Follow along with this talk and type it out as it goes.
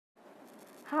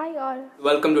Hi all.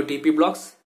 Welcome to TP Blogs.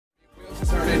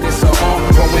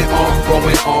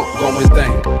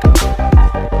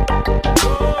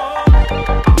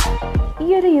 ഈ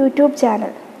ഒരു YouTube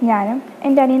channel ഞാനും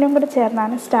എൻ്റെ അനിയനും കൂടെ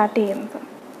ചേർന്നാണ് സ്റ്റാർട്ട് ചെയ്യുന്നത്.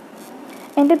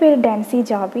 എൻ്റെ പേര് ഡാൻസി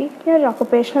ജോബി. ഞാനൊരു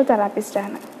occupational therapist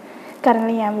ആണ്.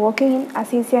 Currently I am working in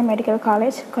Assisi Medical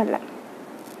College, കൊല്ലം.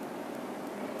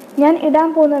 ഞാൻ ഇടാൻ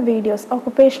പോകുന്ന വീഡിയോസ്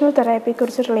occupational therapy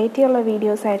കുറിച്ച് റിലേറ്റ് ചെയ്യുന്ന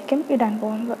വീഡിയോസ് ആയിരിക്കും ഇടാൻ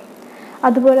പോകുന്നത്.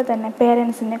 അതുപോലെ തന്നെ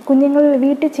പേരൻസിന് കുഞ്ഞുങ്ങളിൽ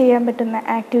വീട്ടിൽ ചെയ്യാൻ പറ്റുന്ന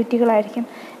ആക്ടിവിറ്റികളായിരിക്കും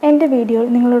എൻ്റെ വീഡിയോയിൽ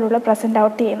നിങ്ങളോടുള്ള പ്രസൻറ്റ്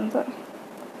ഔട്ട് ചെയ്യുന്നത്.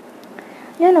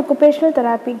 ഞാൻ occupational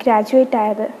therapy ഗ്രാജുവേറ്റ്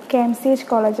ആയത് KMCH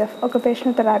college of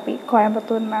occupational therapy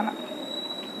കോയമ്പത്തൂരിൽ നിന്നാണ്.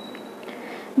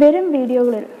 വരും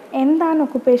വീഡിയോകളിൽ എന്താണ്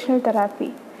occupational therapy,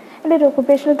 എൻ്റെ ഒരു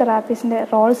occupational therapistൻ്റെ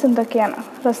റോൾസ് എന്തൊക്കെയാണ്,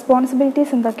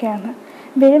 റെസ്പോൺസിബിലിറ്റീസ് എന്തൊക്കെയാണ്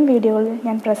വരും വീഡിയോകളിൽ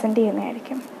ഞാൻ പ്രസൻറ്റ്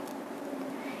ചെയ്യുന്നതായിരിക്കും.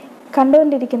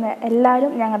 കണ്ടുകൊണ്ടിരിക്കുന്ന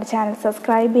എല്ലാവരും ഞങ്ങളുടെ ചാനൽ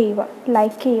സബ്സ്ക്രൈബ് ചെയ്യുക,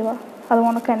 ലൈക്ക് ചെയ്യുക,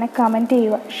 അതുകൊണ്ട് തന്നെ കമൻറ്റ്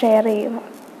ചെയ്യുക, ഷെയർ ചെയ്യുക.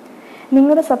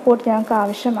 നിങ്ങളുടെ സപ്പോർട്ട് ഞങ്ങൾക്ക്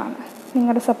ആവശ്യമാണ്.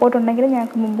 നിങ്ങളുടെ സപ്പോർട്ട് ഉണ്ടെങ്കിൽ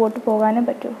ഞങ്ങൾക്ക് മുമ്പോട്ട് പോകാനും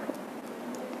പറ്റുള്ളൂ.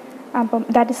 അപ്പം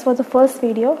that is for the first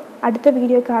video. അടുത്ത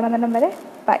വീഡിയോ കാണുന്നിടം വരെ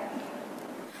ബൈ.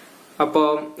 അപ്പോൾ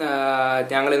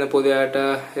ഞങ്ങൾ ഇന്ന് പുതിയതായിട്ട്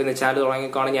ഇന്ന് ചാനൽ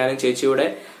തുടങ്ങിക്കാണ് ഞാനും ചേച്ചിയുടെ.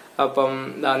 അപ്പം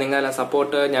നിങ്ങളുടെ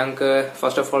സപ്പോർട്ട് ഞങ്ങൾക്ക്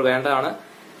ഫസ്റ്റ് ഓഫ് ഓൾ വേണ്ടതാണ്.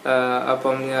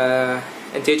 അപ്പം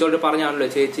ചേച്ചിയോട് പറഞ്ഞാണല്ലോ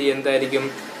ചേച്ചി എന്തായിരിക്കും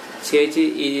ചേച്ചി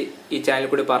ഈ ചാനലിൽ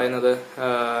കൂടി പറയുന്നത്.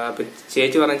 അപ്പം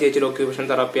ചേച്ചി പറഞ്ഞ ചേച്ചിയുടെ ഓക്യുപേഷൻ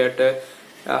തെറാപ്പി ആയിട്ട്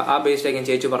ആ ബേസിലായിരിക്കും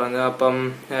ചേച്ചി പറയുന്നത്. അപ്പം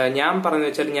ഞാൻ പറഞ്ഞു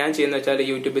വെച്ചാൽ ഞാൻ ചെയ്യുന്ന വെച്ചാൽ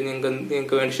യൂട്യൂബിൽ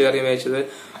നിങ്ങൾക്ക് വേണ്ടി ഷെയർ ചെയ്യാൻ വെച്ചത്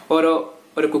ഓരോ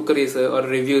കുക്കറീസ്, ഓരോ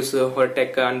റിവ്യൂസ്, ഒരു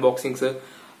ടെക് അൺബോക്സിങ്സ്,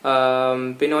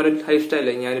 പിന്നെ ഓരോ ലൈഫ്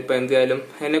സ്റ്റൈല് ഞാനിപ്പോൾ എന്തായാലും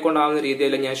എന്നെ കൊണ്ടാവുന്ന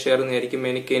രീതിയിൽ ഞാൻ ഷെയർ ചെയ്യുന്നതായിരിക്കും.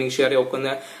 എനിക്ക് ഷെയർ ചെയ്യാൻ ഒക്കുന്ന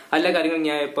എല്ലാ കാര്യങ്ങളും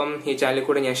ഞാൻ ഇപ്പം ഈ ചാനലിൽ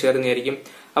കൂടെ ഞാൻ ഷെയർ ചെയ്യുന്നതായിരിക്കും.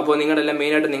 അപ്പോൾ നിങ്ങളുടെ എല്ലാം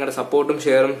മെയിനായിട്ട് നിങ്ങളുടെ സപ്പോർട്ടും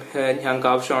ഷെയറും ഞങ്ങൾക്ക്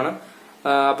ആവശ്യമാണ്.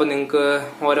 അപ്പോൾ നിങ്ങൾക്ക്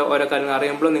ഓരോ കാര്യങ്ങൾ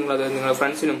അറിയുമ്പോഴും നിങ്ങളത് നിങ്ങളുടെ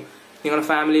ഫ്രണ്ട്സിനും നിങ്ങളുടെ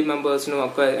ഫാമിലി മെമ്പേഴ്സിനും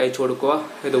ഒക്കെ അയച്ചു കൊടുക്കുക.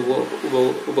 ഇത്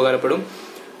ഉപകാരപ്പെടും.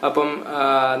 അപ്പം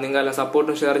നിങ്ങളുടെ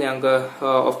സപ്പോർട്ടും ഷെയർ ഞങ്ങൾക്ക്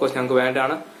ഓഫ്കോഴ്സ് ഞങ്ങൾക്ക്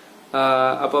വേണ്ടതാണ്.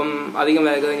 അപ്പം അധികം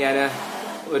വൈകാതെ ഞാൻ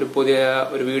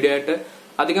ഒരു വീഡിയോ ആയിട്ട്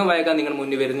അധികം വൈകാതെ നിങ്ങൾ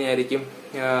മുന്നിൽ വരുന്നതായിരിക്കും.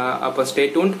 അപ്പോൾ സ്റ്റേ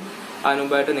ട്യൂൺഡ്.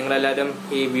 അതിനുമുമ്പായിട്ട് നിങ്ങളെല്ലാവരും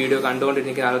ഈ വീഡിയോ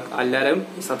കണ്ടുകൊണ്ടിരിക്കുന്ന എല്ലാവരും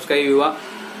സബ്സ്ക്രൈബ് ചെയ്യുക,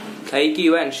 ലൈക്ക്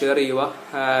ചെയ്യുക ആൻഡ് ഷെയർ ചെയ്യുക.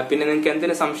 പിന്നെ നിങ്ങൾക്ക്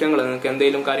എന്തെങ്കിലും സംശയങ്ങൾ, നിങ്ങൾക്ക്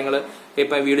എന്തെങ്കിലും കാര്യങ്ങൾ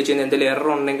ഇപ്പം വീഡിയോ ചെയ്യുന്ന എന്തെങ്കിലും എറർ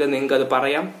ഉണ്ടെങ്കിൽ നിങ്ങൾക്ക് അത്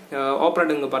പറയാം.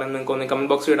 ഓപ്പണായിട്ട് നിങ്ങൾക്ക് പറയാം. നിങ്ങൾക്ക് ഒന്ന്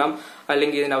കമന്റ് ബോക്സിൽ ഇടാം.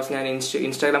 അല്ലെങ്കിൽ ഇതിന്റെ അവസ്ഥ ഞാൻ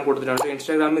ഇൻസ്റ്റാഗ്രാം കൊടുത്തിട്ടുണ്ട്.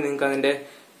 ഇൻസ്റ്റാഗ്രാമിൽ നിങ്ങൾക്ക് അതിന്റെ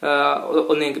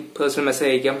ഒന്ന് നിങ്ങൾക്ക് പേഴ്സണൽ മെസ്സേജ്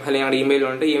അയക്കാം. അല്ലെങ്കിൽ ഞങ്ങളുടെ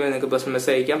ഇമെയിലുണ്ട്, ഇമെയിൽ നിങ്ങൾക്ക് പേഴ്സണൽ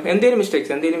മെസ്സേജ് അയക്കാം. എന്തെങ്കിലും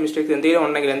മിസ്റ്റേക്സ് എന്തെങ്കിലും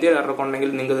ഉണ്ടെങ്കിൽ, എന്തെങ്കിലും എറർ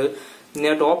ഉണ്ടെങ്കിൽ നിങ്ങൾക്ക്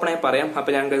നേരിട്ട് ഓപ്പണായി പറയാം.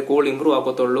 അപ്പം ഞങ്ങൾക്ക് കൂടുതൽ ഇമ്പ്രൂവ്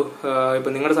ആക്കത്തുള്ളൂ.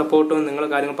 ഇപ്പം നിങ്ങളുടെ സപ്പോർട്ടും നിങ്ങളുടെ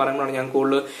കാര്യങ്ങൾ പറയുമ്പോഴാണ് ഞാൻ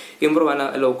കൂടുതൽ ഇമ്പ്രൂവ്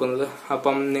ആകാൻ നോക്കുന്നത്.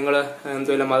 അപ്പം നിങ്ങൾ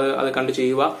എന്തെങ്കിലും അത് കണ്ടു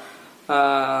ചെയ്യുക.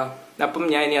 അപ്പം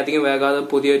ഞാൻ ഇനി അധികം വേഗാതെ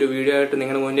പുതിയൊരു വീഡിയോ ആയിട്ട്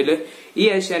നിങ്ങളുടെ മുന്നിൽ ഈ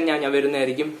ആഴ്ച ഞാൻ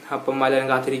വരുന്നതായിരിക്കും. അപ്പം എല്ലാവരും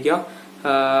കാത്തിരിക്കുക.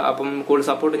 അപ്പം കൂടുതൽ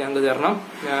സപ്പോർട്ട് ഞങ്ങൾക്ക് തരണം.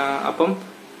 അപ്പം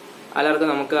എല്ലാവർക്കും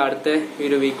നമുക്ക് അടുത്ത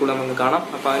ഒരു വീക്കുള്ള നമുക്ക് കാണാം.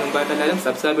 അപ്പം അതിന് മുമ്പായിട്ട് എല്ലാവരും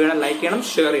സബ്സ്ക്രൈബ് ചെയ്യണം, ലൈക്ക് ചെയ്യണം,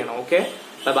 ഷെയർ ചെയ്യണം. Okay,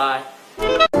 by.